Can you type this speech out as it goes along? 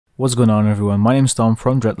What's going on, everyone? My name is Tom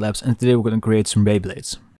from Dreadlabs, and today we're going to create some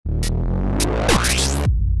Beyblades.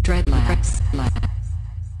 Dreadlabs.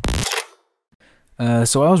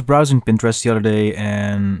 So I was browsing Pinterest the other day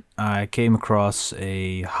and I came across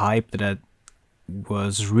a hype that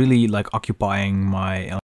was really like occupying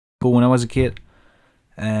my school when I was a kid,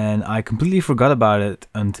 and I completely forgot about it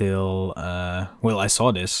until well, I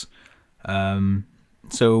saw this.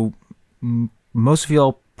 Most of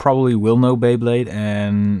y'all probably will know Beyblade,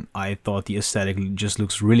 and I thought the aesthetic just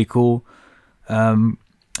looks really cool. So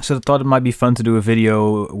I thought it might be fun to do a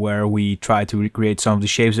video where we try to recreate some of the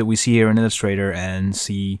shapes that we see here in Illustrator and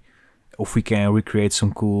see if we can recreate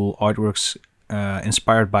some cool artworks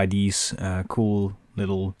inspired by these cool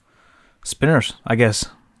little spinners, I guess.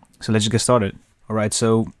 So let's just get started. Alright,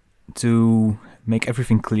 so to make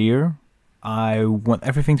everything clear, I want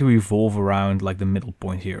everything to revolve around like the middle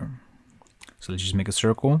point here. So let's just make a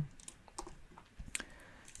circle.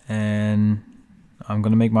 And I'm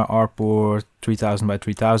gonna make my artboard 3000 by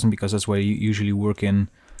 3000 because that's what I usually work in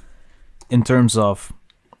terms of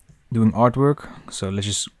doing artwork. So let's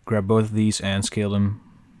just grab both of these and scale them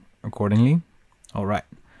accordingly. Alright,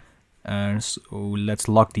 and so let's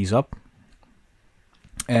lock these up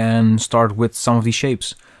and start with some of these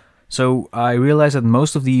shapes. So I realize that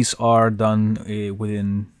most of these are done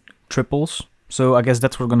within triples, so I guess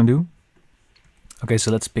that's what we're gonna do. Okay,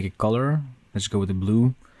 so let's pick a color. Let's go with the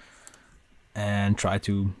blue and try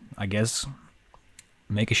to, I guess,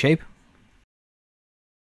 make a shape.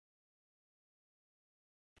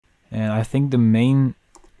 And I think the main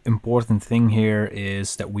important thing here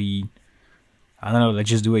is that we, I don't know,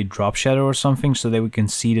 let's just do a drop shadow or something so that we can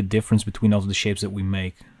see the difference between all of the shapes that we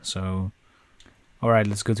make. So, alright,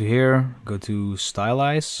 let's go to here, go to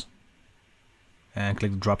stylize and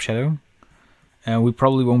click the drop shadow. And we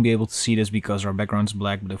probably won't be able to see this because our background is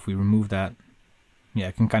black, but if we remove that, yeah,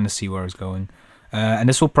 I can kind of see where it's going. And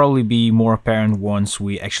this will probably be more apparent once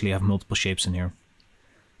we actually have multiple shapes in here.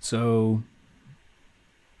 So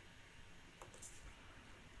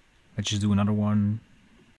let's just do another one.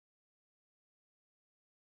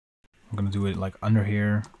 I'm gonna do it like under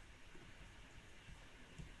here.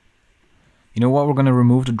 You know what, we're gonna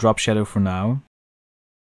remove the drop shadow for now.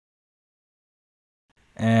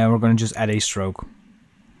 And we're gonna just add a stroke.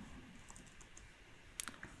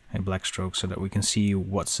 A black stroke so that we can see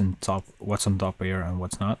what's on top here and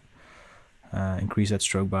what's not. Increase that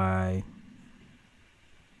stroke by,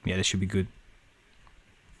 yeah, this should be good.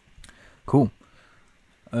 Cool.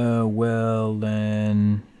 Well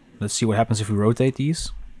then, let's see what happens if we rotate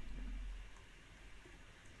these.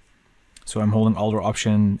 So I'm holding Alt or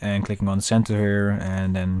Option and clicking on the center here,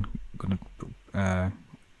 and then gonna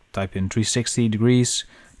type in 360 degrees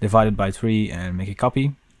divided by 3 and make a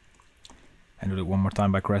copy. And do it one more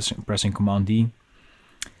time by pressing Command D.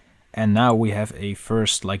 And now we have a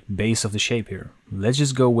first like base of the shape here. Let's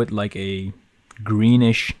just go with like a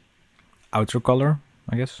greenish outer color,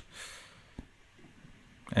 I guess.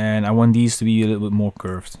 And I want these to be a little bit more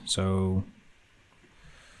curved, so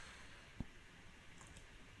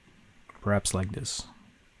perhaps like this.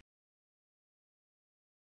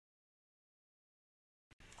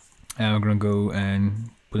 And we're gonna go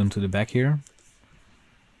and put them to the back here.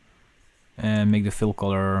 And make the fill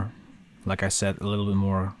color, like I said, a little bit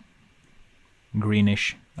more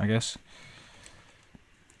greenish, I guess.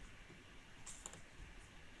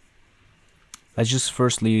 Let's just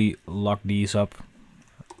firstly lock these up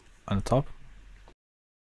on the top.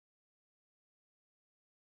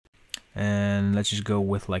 And let's just go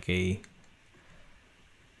with like a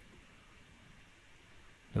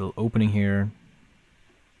little opening here.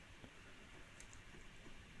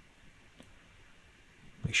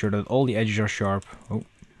 Make sure that all the edges are sharp. Oh.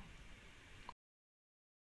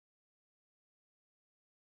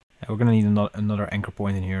 And we're gonna need another anchor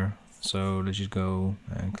point in here. So let's just go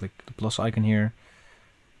and click the plus icon here.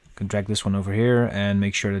 Can drag this one over here and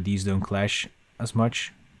make sure that these don't clash as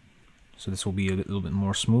much. So this will be a little bit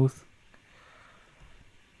more smooth.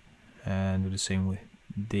 And do the same with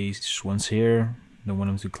these ones here. Don't want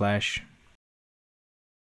them to clash.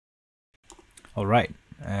 Alright.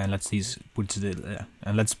 And let's put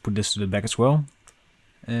this to the back as well.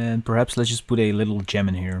 And perhaps let's just put a little gem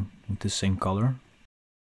in here with the same color.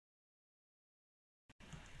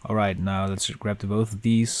 Alright, now let's grab the both of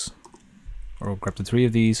these, or grab the 3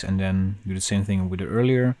 of these, and then do the same thing we did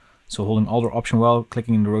earlier. So holding Alt or Option while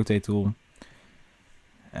clicking in the rotate tool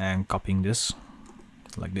and copying this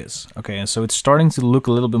like this. Okay, and so it's starting to look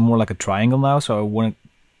a little bit more like a triangle now, so I want to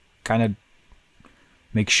kind of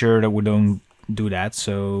make sure that we don't do that.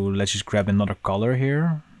 So let's just grab another color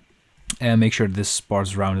here and make sure this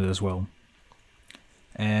part's rounded as well.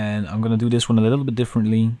 And I'm gonna do this one a little bit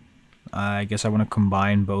differently. I guess I want to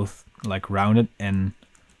combine both like rounded and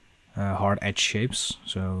hard edge shapes.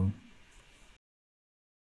 So,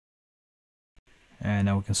 and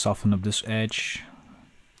now we can soften up this edge,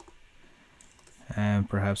 and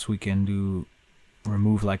perhaps we can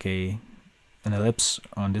remove like an ellipse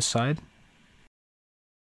on this side.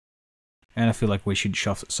 And I feel like we should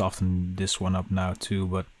soften this one up now too,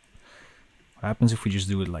 but what happens if we just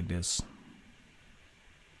do it like this?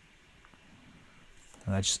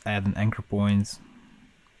 And I just add an anchor point.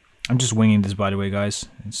 I'm just winging this, by the way, guys.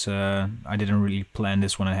 It's I didn't really plan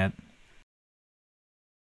this one ahead.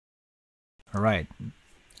 Alright,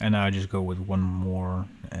 and now I just go with one more,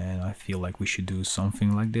 and I feel like we should do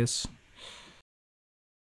something like this.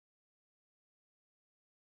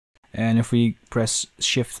 And if we press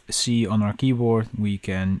Shift C on our keyboard, we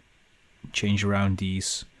can change around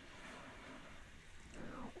these.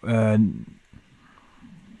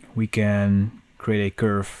 We can create a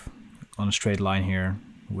curve on a straight line here,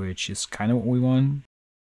 which is kind of what we want.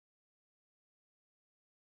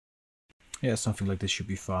 Yeah, something like this should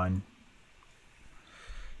be fine.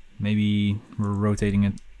 Maybe we're rotating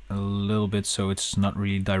it a little bit so it's not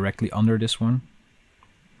really directly under this one.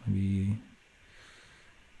 Maybe,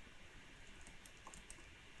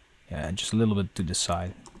 yeah, just a little bit to the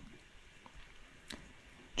side.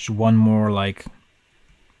 Just one more like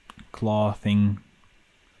claw thing.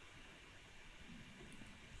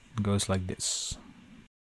 It goes like this.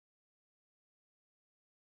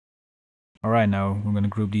 Alright, now we're going to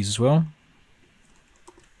group these as well.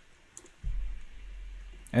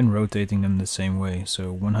 And rotating them the same way,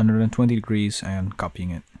 so 120 degrees and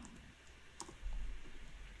copying it.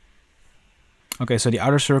 Okay, so the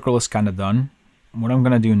outer circle is kind of done. What I'm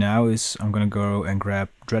gonna do now is I'm gonna go and grab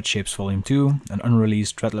Dread Shapes Volume 2, an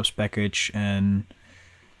unreleased Dreadlabs package, and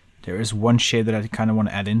there is one shape that I kind of want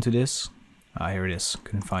to add into this. Ah, here it is,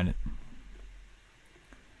 couldn't find it.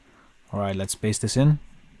 Alright, let's paste this in,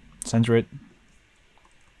 center it.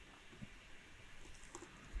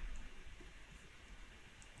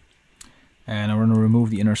 And I'm going to remove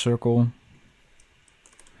the inner circle.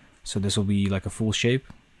 So this will be like a full shape.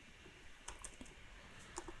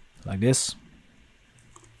 Like this.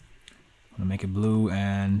 I'm going to make it blue,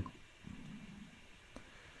 and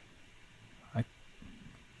I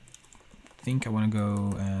think I want to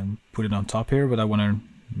go and put it on top here, but I want to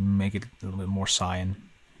make it a little bit more cyan.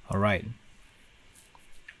 Alright.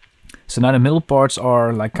 So now the middle parts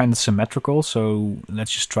are like kind of symmetrical, so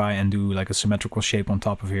let's just try and do like a symmetrical shape on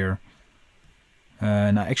top of here.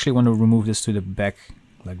 And I actually want to remove this to the back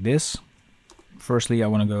like this. Firstly, I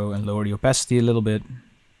want to go and lower the opacity a little bit.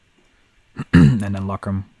 And then lock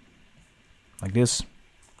them like this.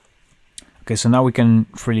 Okay, so now we can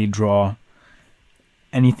freely draw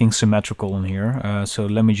anything symmetrical in here. So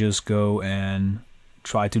let me just go and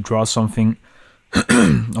try to draw something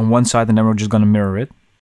on one side, and then we're just going to mirror it.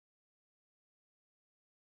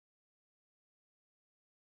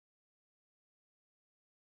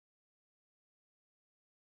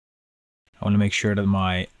 I want to make sure that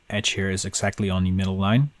my edge here is exactly on the middle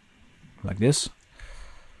line, like this.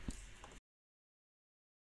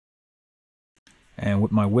 And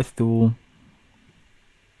with my width tool,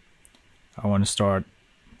 I want to start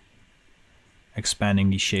expanding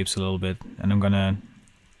these shapes a little bit, and I'm going to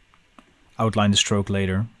outline the stroke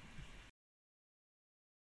later.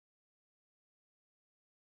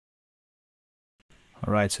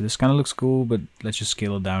 Alright, so this kind of looks cool, but let's just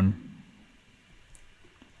scale it down.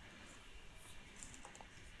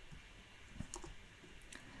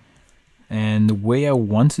 And the way I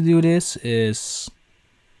want to do this is,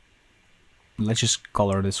 let's just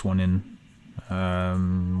color this one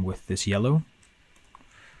in with this yellow.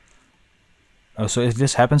 Oh, so if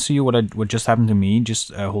this happens to you, what just happened to me,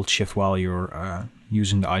 just hold shift while you're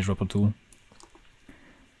using the eyedropper tool.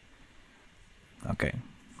 Okay.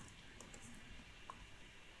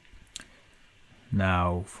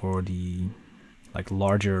 Now for the like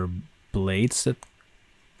larger blades that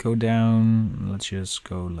go down, let's just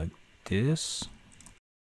go like this.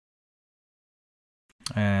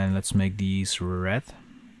 And let's make these red.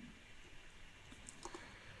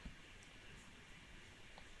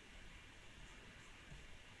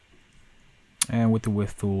 And with the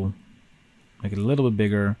width tool, make it a little bit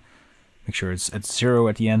bigger. Make sure it's at 0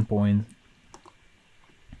 at the end point.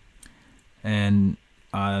 And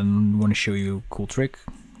I want to show you a cool trick.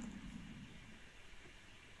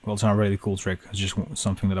 Well, it's not really a cool trick, it's just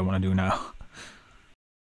something that I want to do now.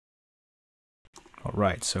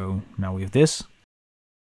 Alright, so now we have this.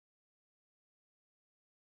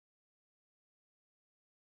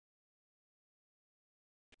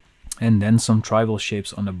 And then some tribal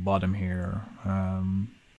shapes on the bottom here.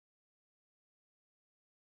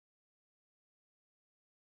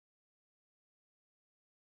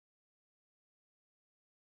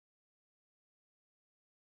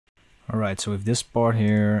 Alright, so with this part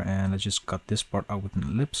here, and let's just cut this part out with an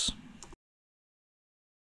ellipse.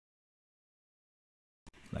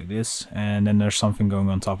 Like this, and then there's something going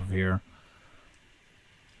on top of here,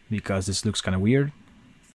 because this looks kind of weird.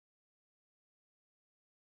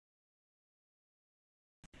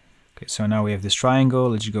 Okay, so now we have this triangle.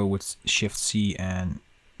 Let's go with Shift C and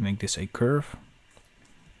make this a curve,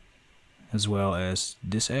 as well as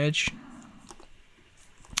this edge.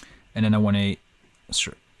 And then I want an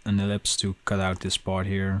ellipse to cut out this part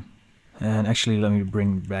here. And actually, let me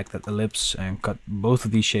bring back that ellipse and cut both of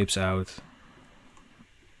these shapes out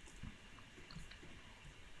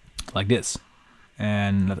like this.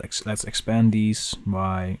 And let's expand these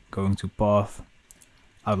by going to Path,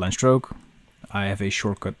 Outline Stroke. I have a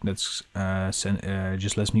shortcut that's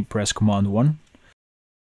just lets me press Command 1.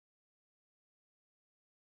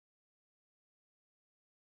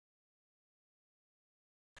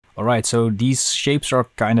 Alright, so these shapes are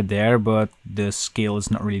kind of there, but the scale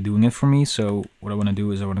is not really doing it for me. So what I want to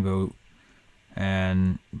do is I want to go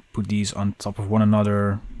and put these on top of one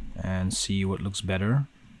another and see what looks better.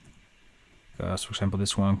 Because, for example,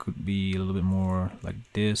 this one could be a little bit more like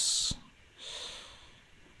this.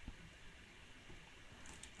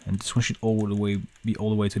 And this one should be all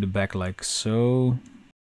the way to the back, like so.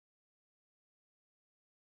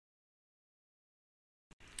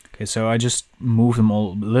 Okay, so I just moved them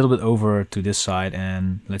all a little bit over to this side,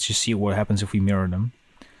 and let's just see what happens if we mirror them.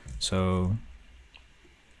 So,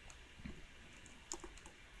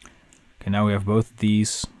 okay, now we have both of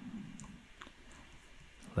these.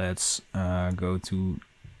 Let's go to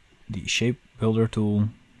the Shape Builder tool.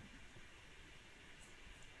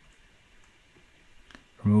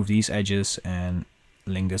 Remove these edges and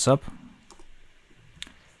link this up.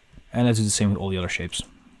 And let's do the same with all the other shapes.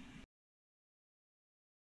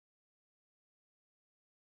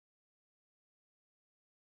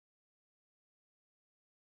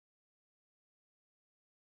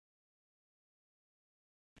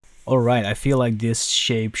 Alright, I feel like this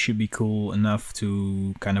shape should be cool enough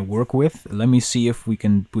to kind of work with. Let me see if we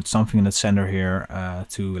can put something in the center here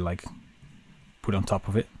to like put on top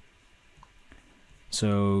of it.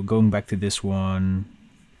 So going back to this one,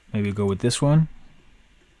 maybe go with this one.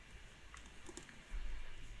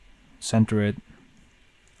 Center it.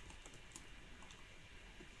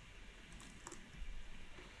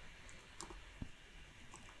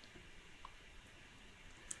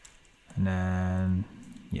 And then,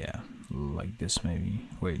 yeah, like this maybe.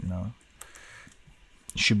 Wait, no.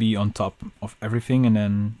 It should be on top of everything, and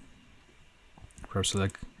then perhaps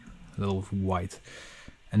like a little white.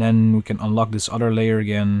 And then we can unlock this other layer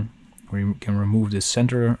again. We can remove this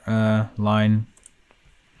center line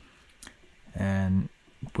and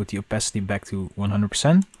put the opacity back to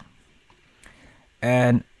 100%.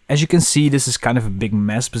 And as you can see, this is kind of a big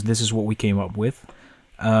mess, but this is what we came up with.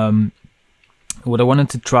 What I wanted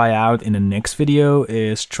to try out in the next video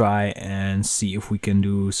is try and see if we can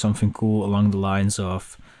do something cool along the lines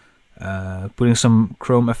of putting some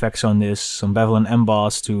chrome effects on this, some bevel and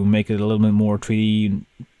emboss to make it a little bit more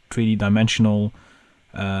 3D dimensional,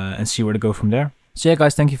 and see where to go from there. So yeah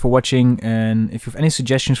guys, thank you for watching, and if you have any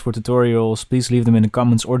suggestions for tutorials, please leave them in the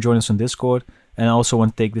comments or join us on Discord. And I also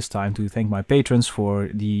want to take this time to thank my patrons for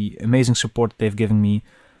the amazing support they've given me.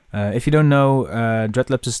 If you don't know,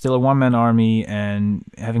 Dreadlabs is still a one-man army, and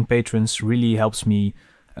having patrons really helps me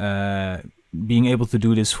being able to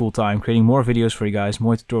do this full-time, creating more videos for you guys,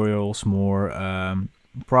 more tutorials, more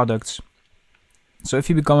products. So if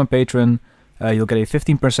you become a patron, you'll get a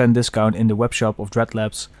 15% discount in the web shop of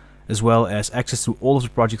Dreadlabs, as well as access to all of the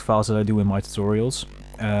project files that I do in my tutorials,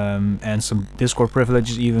 and some Discord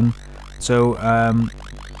privileges even. So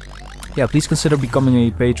yeah, please consider becoming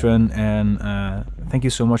a patron, and thank you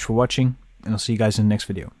so much for watching, and I'll see you guys in the next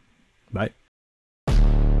video. Bye.